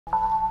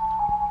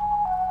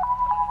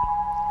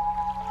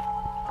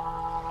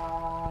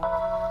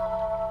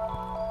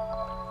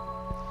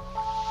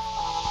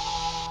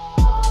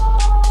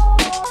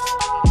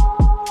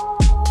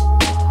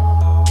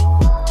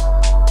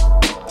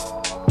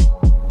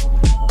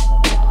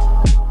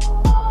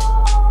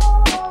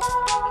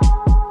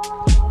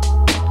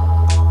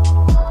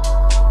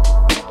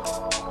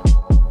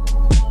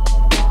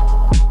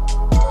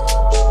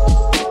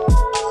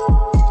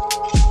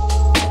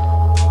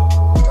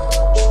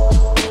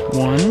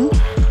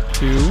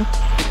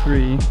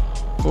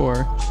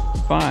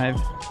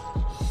5,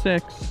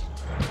 6,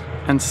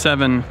 and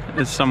 7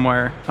 is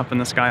somewhere up in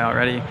the sky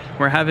already.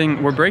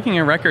 We're breaking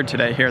a record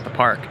today here at the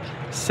park.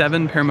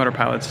 7 paramotor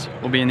pilots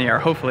will be in the air,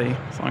 hopefully,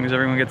 as long as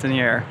everyone gets in the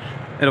air,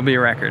 it'll be a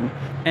record.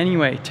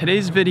 Anyway,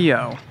 today's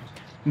video,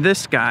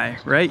 this guy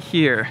right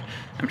here,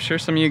 I'm sure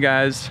some of you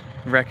guys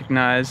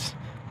recognize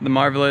the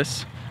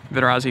marvelous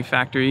Vitarazi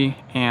Factory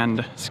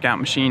and Scout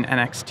Machine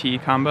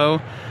NXT combo.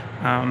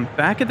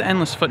 Back at the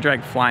Endless Foot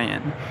Drag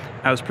Fly-In,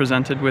 I was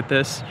presented with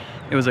this.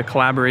 It was a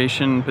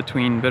collaboration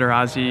between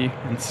Vitarazi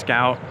and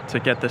Scout to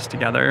get this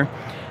together.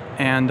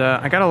 And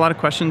I got a lot of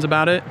questions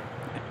about it.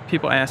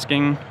 People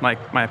asking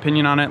like my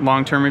opinion on it,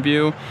 long-term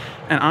review.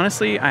 And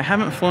honestly, I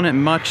haven't flown it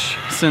much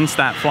since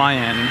that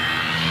fly-in.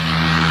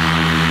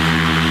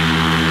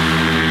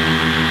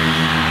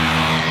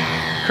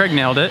 Craig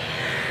nailed it.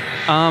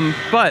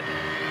 But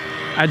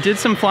I did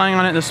some flying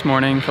on it this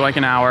morning for like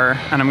an hour,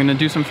 and I'm gonna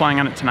do some flying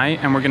on it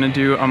tonight, and we're gonna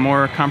do a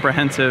more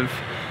comprehensive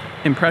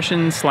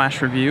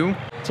impression/review.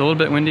 It's a little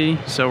bit windy,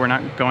 so we're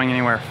not going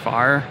anywhere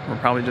far. We're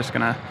probably just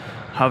gonna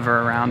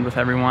hover around with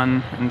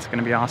everyone, and it's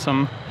gonna be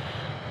awesome.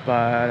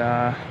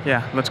 But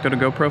yeah, let's go to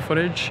GoPro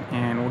footage,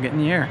 and we'll get in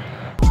the air.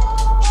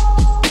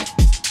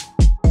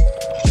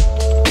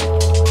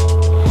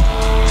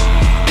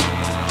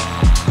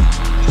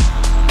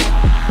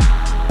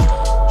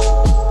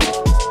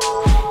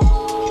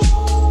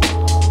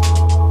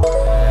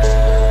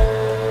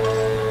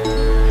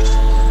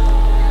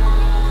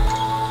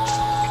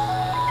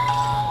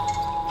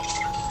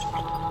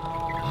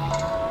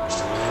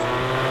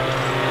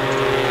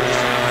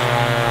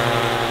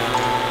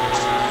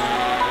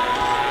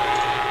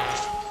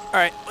 All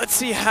right, let's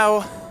see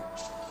how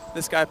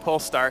this guy pull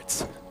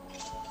starts.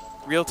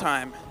 Real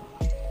time.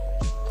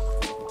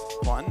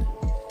 1,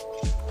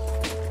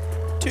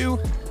 2,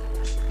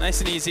 nice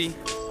and easy.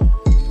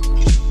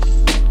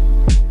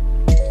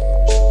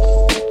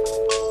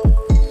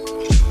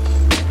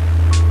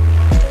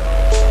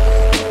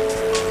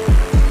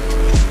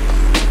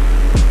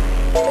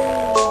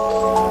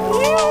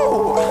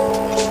 Woo!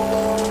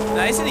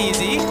 Nice and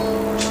easy.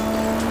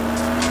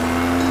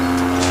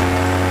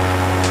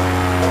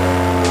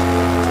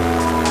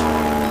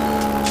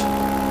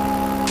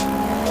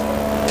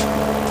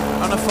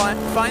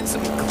 Find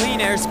some clean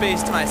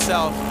airspace to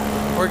myself.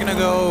 We're gonna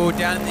go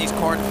down in these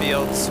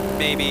cornfields,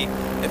 maybe,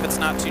 if it's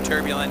not too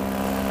turbulent.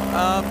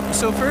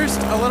 So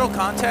first, a little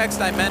context.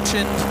 I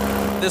mentioned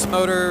this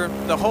motor,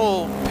 the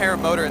whole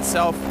paramotor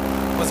itself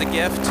was a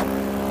gift.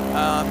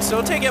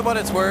 So take it what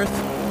it's worth.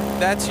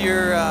 That's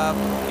your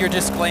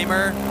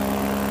disclaimer.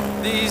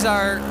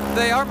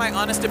 They are my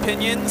honest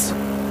opinions,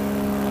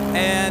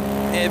 and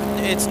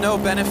it's no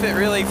benefit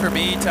really for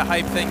me to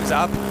hype things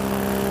up.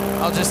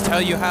 I'll just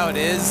tell you how it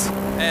is.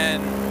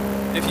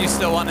 And if you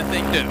still want to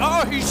think that,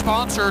 oh, he's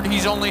sponsored,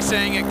 he's only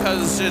saying it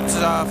because it's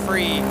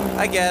free,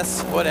 I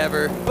guess,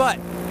 whatever. But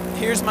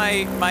here's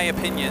my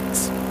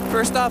opinions.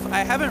 First off, I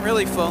haven't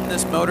really flown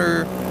this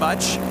motor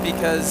much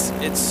because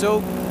it's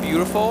so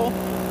beautiful,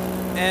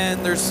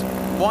 and there's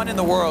one in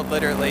the world,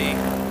 literally.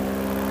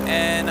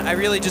 And I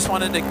really just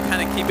wanted to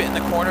kind of keep it in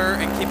the corner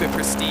and keep it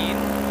pristine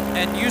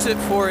and use it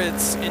for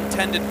its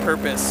intended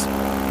purpose,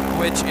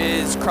 which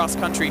is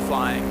cross-country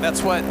flying.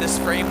 That's what this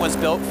frame was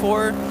built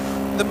for.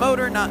 The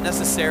motor, not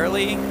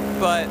necessarily,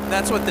 but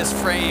that's what this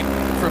frame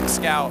from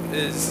Scout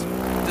is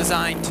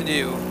designed to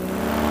do.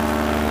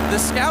 The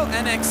Scout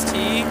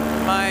NXT,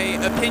 my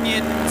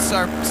opinions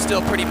are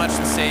still pretty much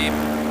the same.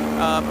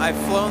 I've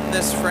flown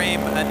this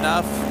frame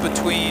enough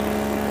between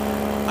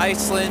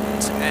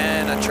Iceland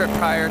and a trip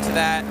prior to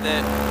that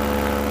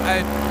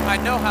I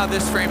know how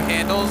this frame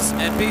handles,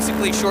 and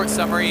basically short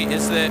summary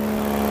is that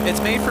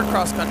it's made for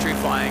cross-country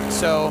flying.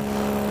 So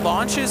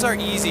launches are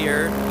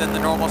easier than the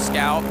normal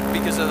Scout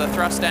because of the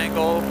thrust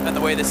angle and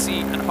the way the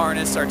seat and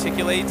harness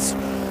articulates.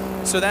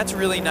 So that's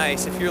really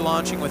nice. If you're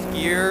launching with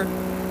gear,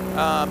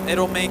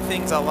 it'll make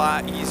things a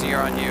lot easier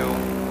on you.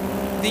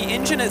 The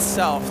engine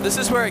itself, this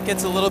is where it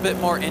gets a little bit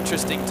more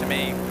interesting to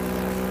me.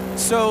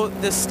 So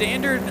the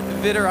standard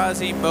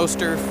Vitarazi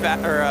Moster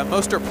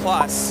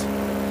Plus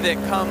that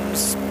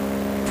comes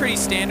pretty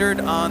standard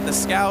on the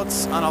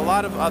Scouts, on a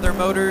lot of other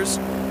motors,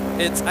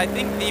 it's, I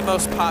think, the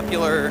most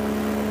popular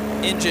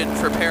engine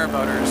for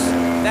paramotors.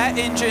 That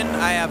engine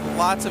I have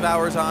lots of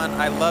hours on.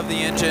 I love the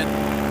engine.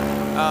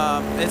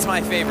 It's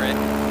my favorite.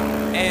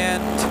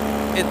 And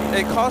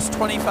it costs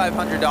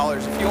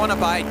 $2,500 if you want to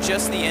buy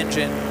just the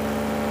engine,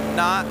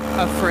 not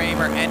a frame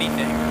or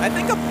anything. I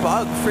think a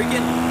bug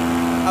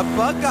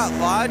got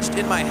lodged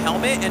in my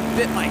helmet and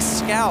bit my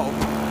scalp.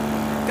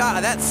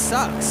 God, that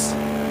sucks.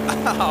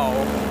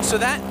 Ow. So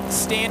that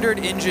standard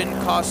engine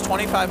costs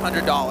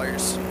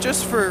 $2,500,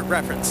 just for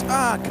reference.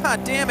 Ah,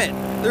 god damn it.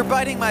 They're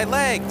biting my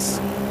legs.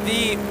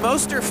 The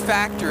Moster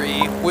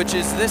Factory, which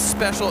is this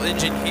special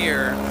engine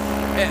here,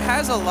 it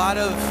has a lot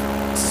of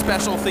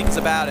special things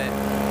about it.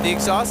 The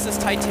exhaust is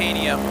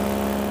titanium.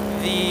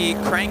 The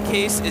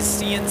crankcase is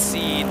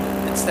CNC'd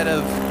instead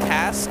of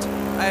cast.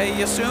 I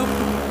assume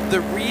the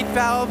reed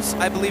valves,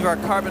 I believe, are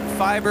carbon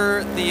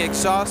fiber. The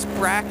exhaust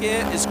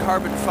bracket is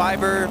carbon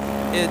fiber.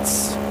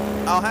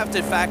 I'll have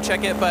to fact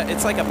check it, but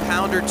it's like a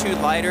pound or two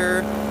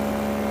lighter.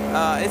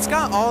 It's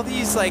got all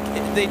these, like,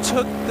 they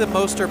took the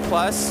Moster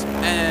Plus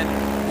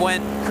and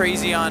went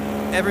crazy on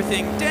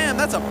everything. Damn,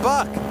 that's a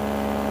buck.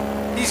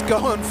 He's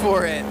going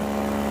for it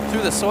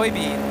through the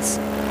soybeans.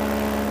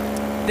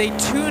 They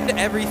tuned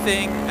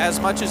everything as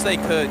much as they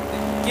could.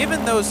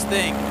 Given those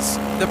things,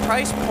 the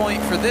price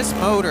point for this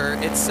motor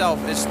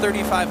itself is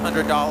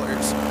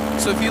 $3,500.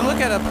 So if you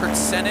look at a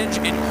percentage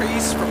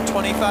increase from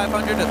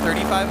 $2,500 to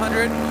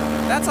 $3,500,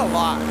 that's a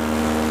lot.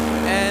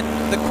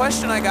 And the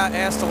question I got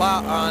asked a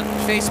lot on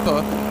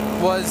Facebook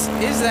was,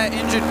 is that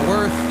engine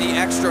worth the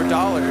extra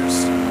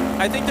dollars?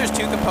 I think there's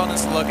two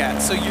components to look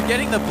at. So you're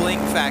getting the bling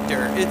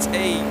factor. It's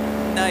a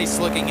nice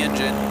looking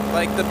engine.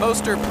 Like the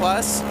Moster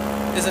Plus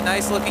is a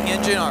nice looking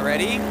engine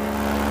already,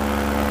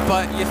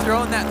 but you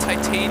throw in that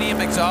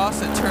titanium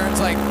exhaust, it turns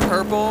like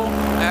purple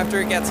after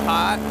it gets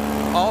hot.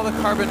 All the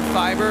carbon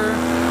fiber,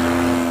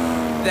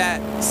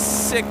 that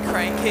sick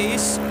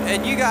crankcase,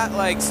 and you got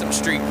like some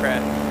street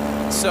cred.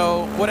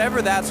 So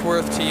whatever that's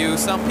worth to you,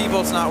 some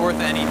people it's not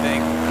worth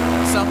anything.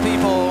 Some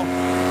people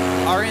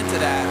are into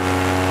that.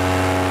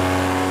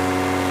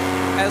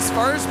 As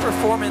far as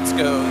performance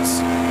goes,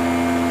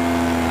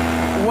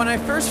 when I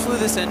first flew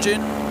this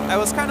engine, I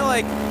was kind of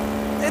like,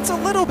 it's a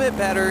little bit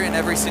better in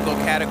every single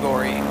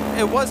category.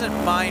 It wasn't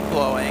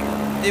mind-blowing.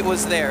 It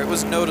was there. It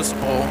was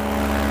noticeable.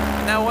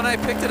 Now, when I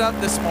picked it up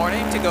this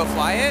morning to go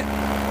fly it,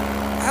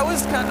 I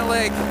was kind of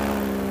like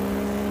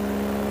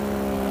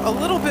a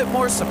little bit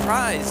more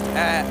surprised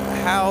at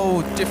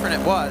how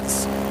different it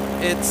was.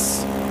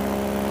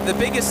 The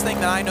biggest thing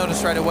that I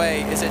noticed right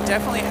away is it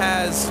definitely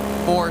has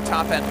more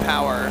top-end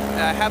power.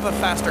 I have a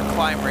faster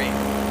climb rate,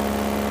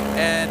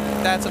 and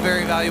that's a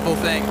very valuable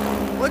thing.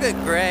 Look at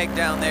Greg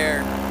down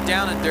there,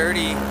 down and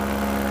dirty,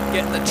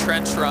 getting the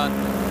trench run.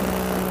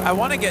 I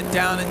want to get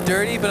down and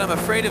dirty, but I'm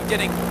afraid of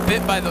getting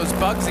bit by those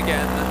bugs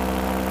again.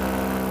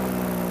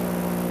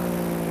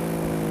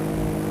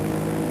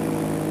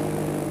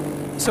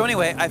 So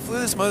anyway, I flew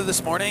this motor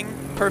this morning,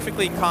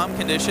 perfectly calm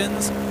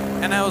conditions,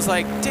 and I was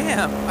like,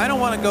 damn, I don't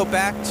want to go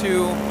back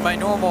to my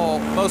normal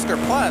Moster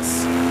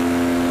Plus,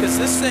 because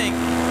this thing,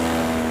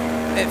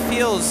 it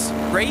feels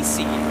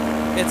racy.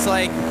 It's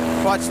like,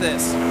 watch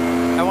this.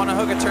 I want to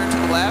hook a turn to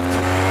the left.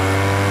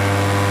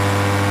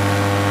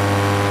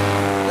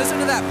 Listen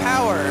to that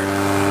power.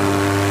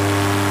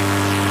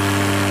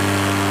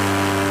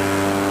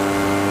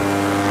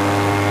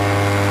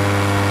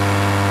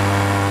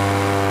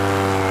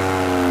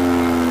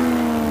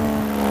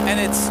 And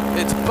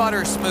it's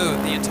butter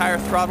smooth. The entire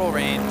throttle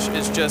range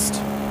is just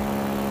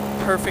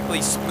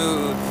perfectly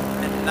smooth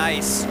and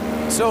nice.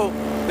 So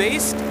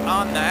based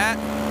on that,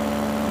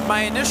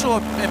 my initial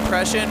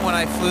impression when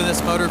I flew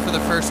this motor for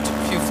the first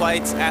few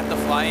flights at the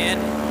fly-in,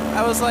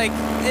 I was like,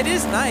 it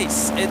is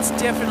nice. It's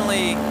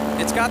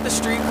got the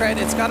street cred,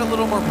 it's got a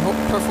little more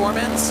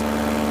performance,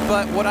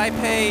 but would I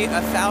pay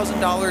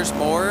 $1,000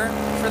 more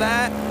for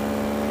that?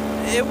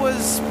 It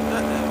was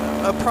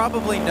a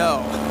probably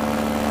no.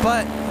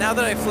 But now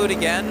that I flew it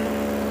again,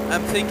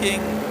 I'm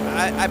thinking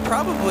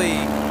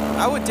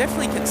I would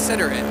definitely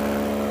consider it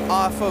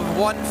off of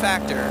one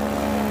factor.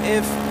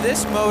 If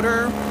this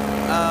motor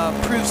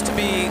proves to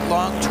be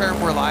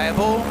long-term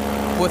reliable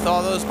with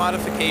all those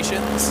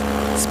modifications,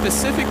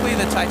 specifically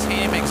the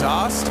titanium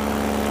exhaust,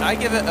 I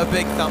give it a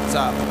big thumbs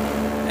up.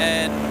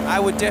 And I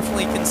would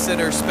definitely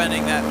consider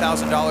spending that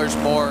 $1,000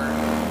 more.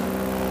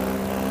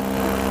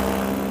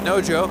 No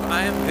joke,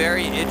 I am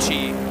very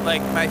itchy.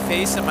 Like my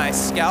face and my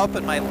scalp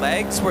and my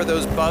legs where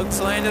those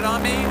bugs landed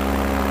on me,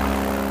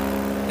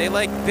 they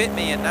like bit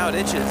me and now it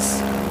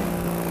itches.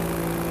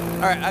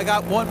 All right, I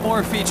got one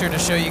more feature to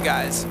show you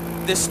guys.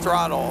 This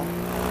throttle.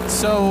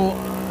 So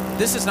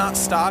this is not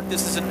stock,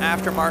 this is an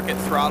aftermarket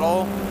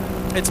throttle.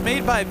 It's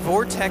made by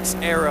Vortex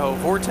Aero.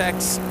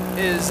 Vortex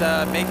is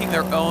making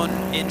their own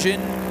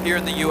engine here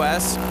in the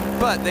US,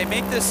 but they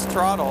make this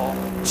throttle.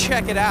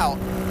 Check it out.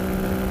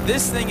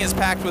 This thing is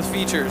packed with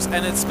features,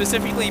 and it's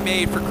specifically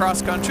made for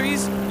cross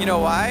countries. You know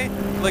why?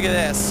 Look at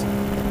this.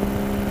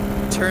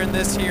 Turn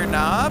this here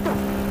knob,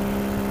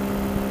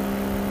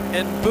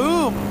 and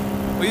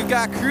boom, we've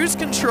got cruise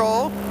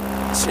control.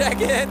 Check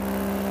it.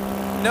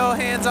 No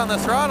hands on the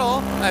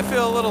throttle. I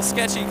feel a little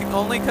sketchy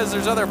only because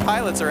there's other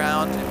pilots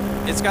around.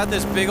 It's got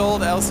this big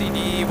old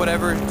LCD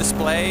whatever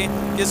display,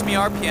 gives me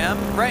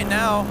RPM. Right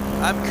now,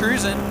 I'm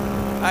cruising.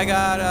 I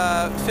got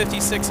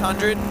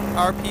 5,600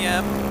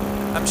 RPM.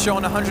 I'm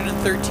showing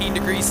 113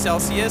 degrees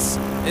Celsius.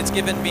 It's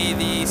given me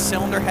the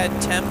cylinder head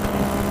temp,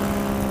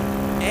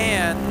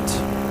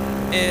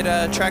 and it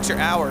tracks your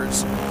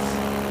hours.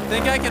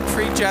 Think I can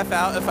freak Jeff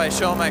out if I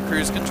show him my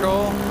cruise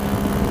control?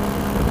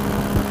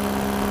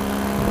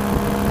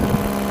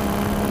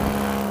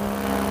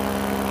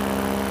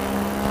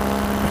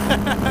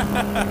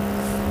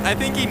 I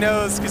think he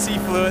knows because he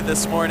flew it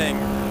this morning.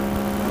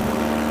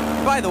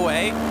 By the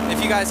way,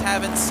 if you guys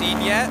haven't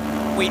seen yet,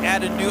 we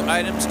added new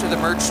items to the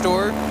merch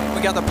store.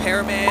 We got the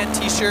Pearman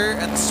t-shirt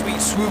and the sweet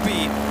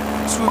swoopy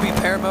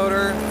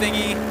paramotor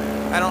thingy.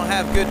 I don't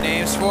have good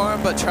names for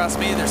them, but trust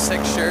me, they're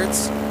sick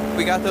shirts.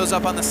 We got those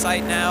up on the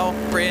site now,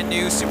 brand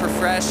new, super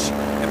fresh.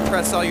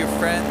 Impress all your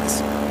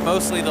friends,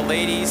 mostly the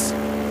ladies,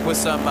 with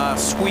some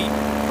sweet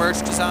merch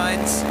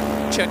designs.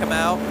 Check them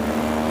out.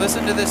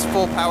 Listen to this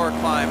full power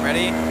climb.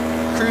 Ready?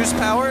 Cruise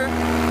power.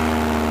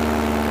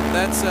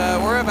 That's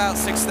we're about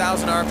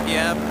 6,000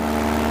 RPM.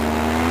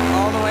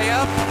 All the way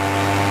up.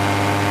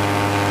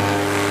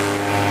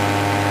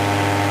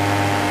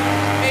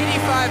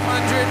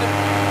 8,500,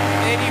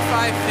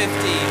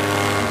 8,550.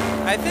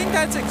 I think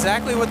that's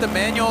exactly what the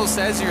manual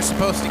says you're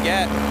supposed to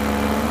get.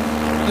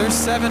 There's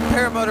 7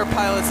 paramotor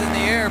pilots in the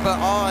air, but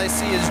all I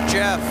see is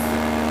Jeff.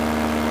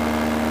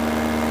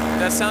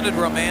 That sounded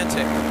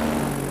romantic.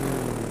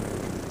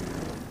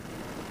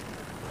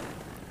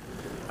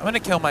 I'm gonna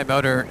kill my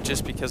motor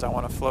just because I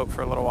want to float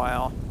for a little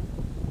while.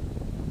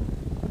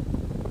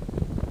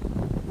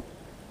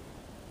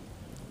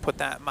 Put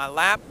that in my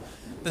lap.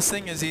 This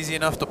thing is easy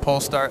enough to pull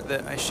start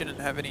that I shouldn't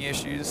have any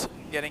issues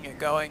getting it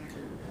going.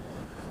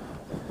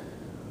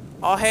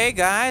 Oh, hey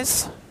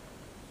guys.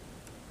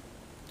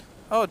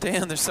 Oh,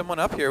 damn, there's someone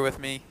up here with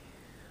me.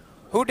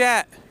 Who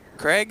dat?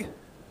 Craig?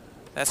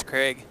 That's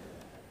Craig.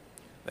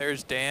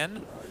 There's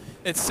Dan.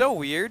 It's so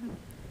weird.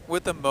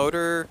 With the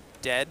motor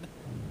dead,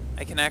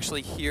 I can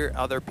actually hear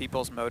other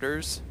people's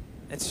motors.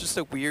 It's just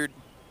a weird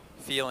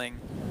feeling.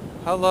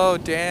 Hello,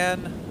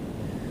 Dan.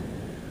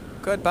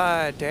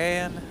 Goodbye,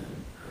 Dan.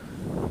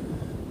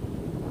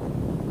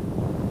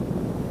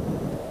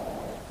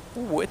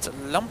 Ooh, it's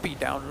lumpy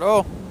down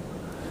low.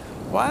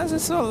 Why is it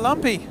so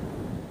lumpy?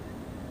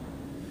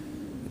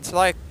 It's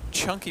like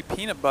chunky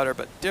peanut butter,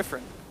 but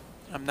different.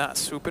 I'm not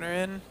swooping her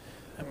in.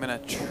 I'm gonna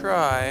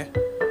try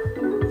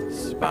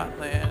spot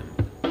land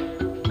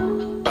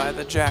by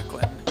the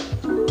Jacqueline.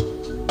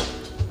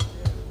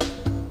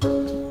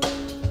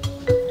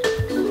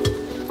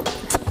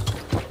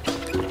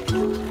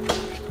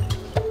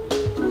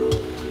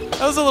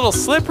 That was a little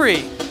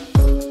slippery.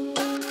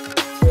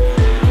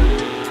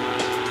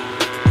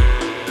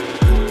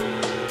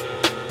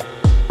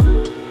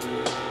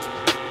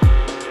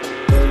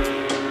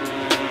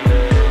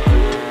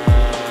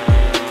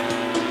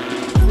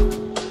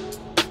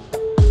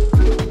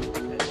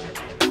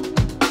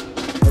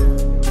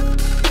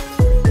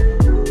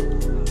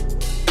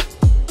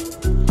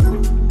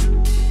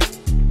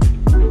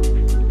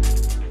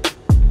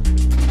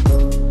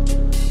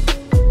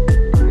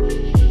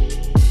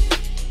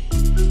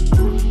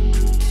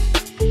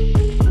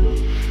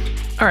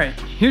 Alright,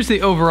 here's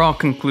the overall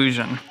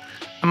conclusion.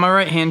 On my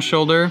right hand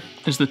shoulder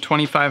is the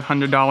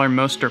 $2,500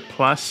 Moster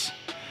Plus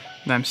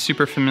that I'm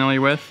super familiar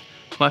with.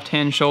 Left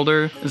hand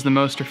shoulder is the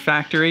Moster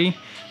Factory,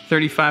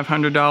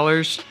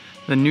 $3,500,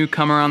 the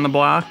newcomer on the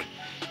block.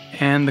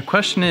 And the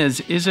question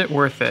is it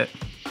worth it?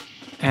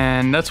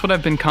 And that's what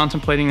I've been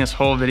contemplating this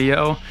whole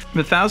video.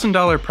 The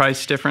 $1,000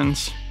 price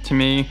difference, to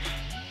me,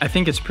 I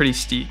think it's pretty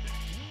steep.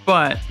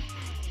 But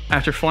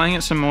after flying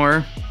it some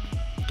more,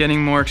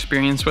 getting more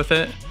experience with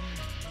it,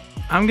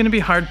 I'm gonna be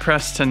hard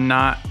pressed to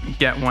not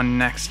get one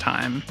next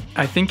time.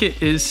 I think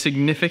it is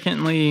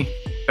significantly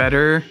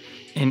better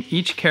in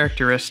each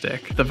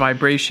characteristic. The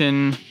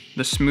vibration,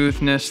 the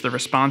smoothness, the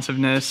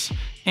responsiveness,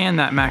 and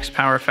that max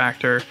power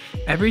factor.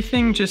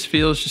 Everything just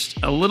feels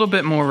just a little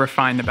bit more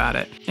refined about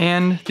it.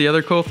 And the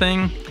other cool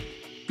thing,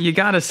 you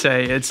gotta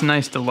say, it's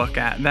nice to look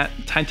at. That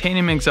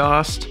titanium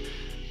exhaust,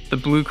 the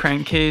blue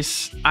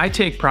crankcase, I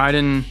take pride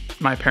in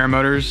my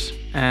paramotors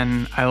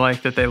and I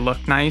like that they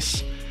look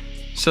nice.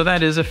 So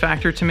that is a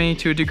factor to me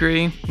to a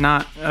degree.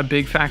 Not a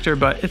big factor,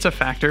 but it's a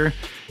factor.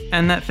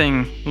 And that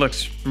thing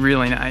looks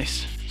really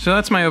nice. So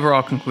that's my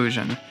overall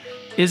conclusion.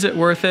 Is it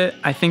worth it?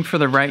 I think for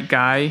the right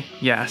guy,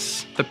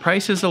 yes. The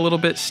price is a little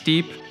bit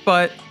steep,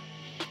 but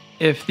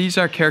if these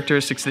are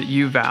characteristics that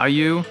you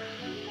value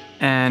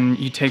and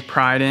you take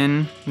pride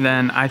in,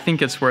 then I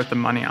think it's worth the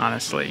money,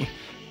 honestly.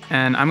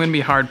 And I'm gonna be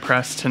hard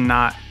pressed to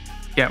not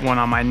get one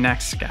on my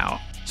next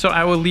Scout. So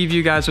I will leave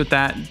you guys with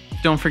that.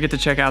 Don't forget to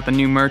check out the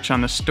new merch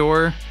on the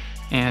store.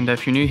 And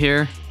if you're new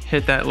here,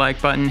 hit that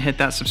like button, hit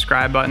that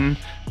subscribe button.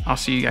 I'll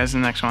see you guys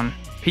in the next one.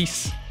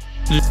 Peace.